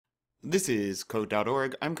This is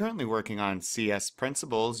Code.org. I'm currently working on CS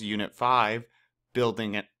Principles, Unit 5,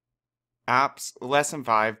 Building an Apps, Lesson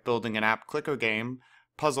 5, Building an App Clicker Game,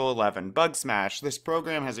 Puzzle 11, Bug Smash. This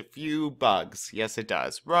program has a few bugs. Yes, it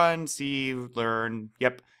does. Run, see, learn.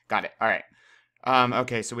 Yep, got it. All right.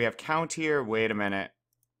 Okay, so we have count here. Wait a minute.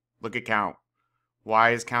 Look at count. Why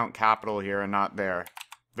is count capital here and not there?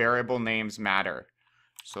 Variable names matter.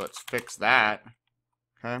 So let's fix that.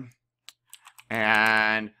 Okay.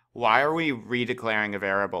 And why are we redeclaring a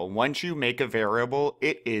variable? Once you make a variable,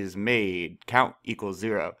 it is made. Count equals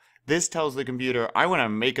 0. This tells the computer, I want to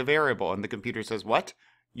make a variable. And the computer says, what?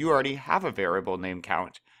 You already have a variable named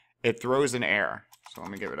count. It throws an error. So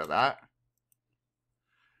let me get rid of that.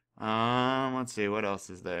 Let's see, what else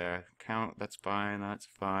is there? Count, that's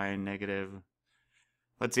fine, negative.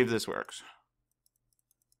 Let's see if this works.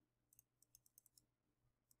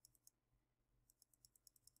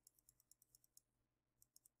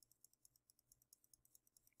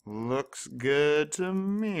 Looks good to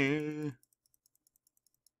me.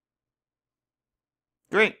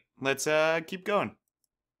 Great, let's keep going.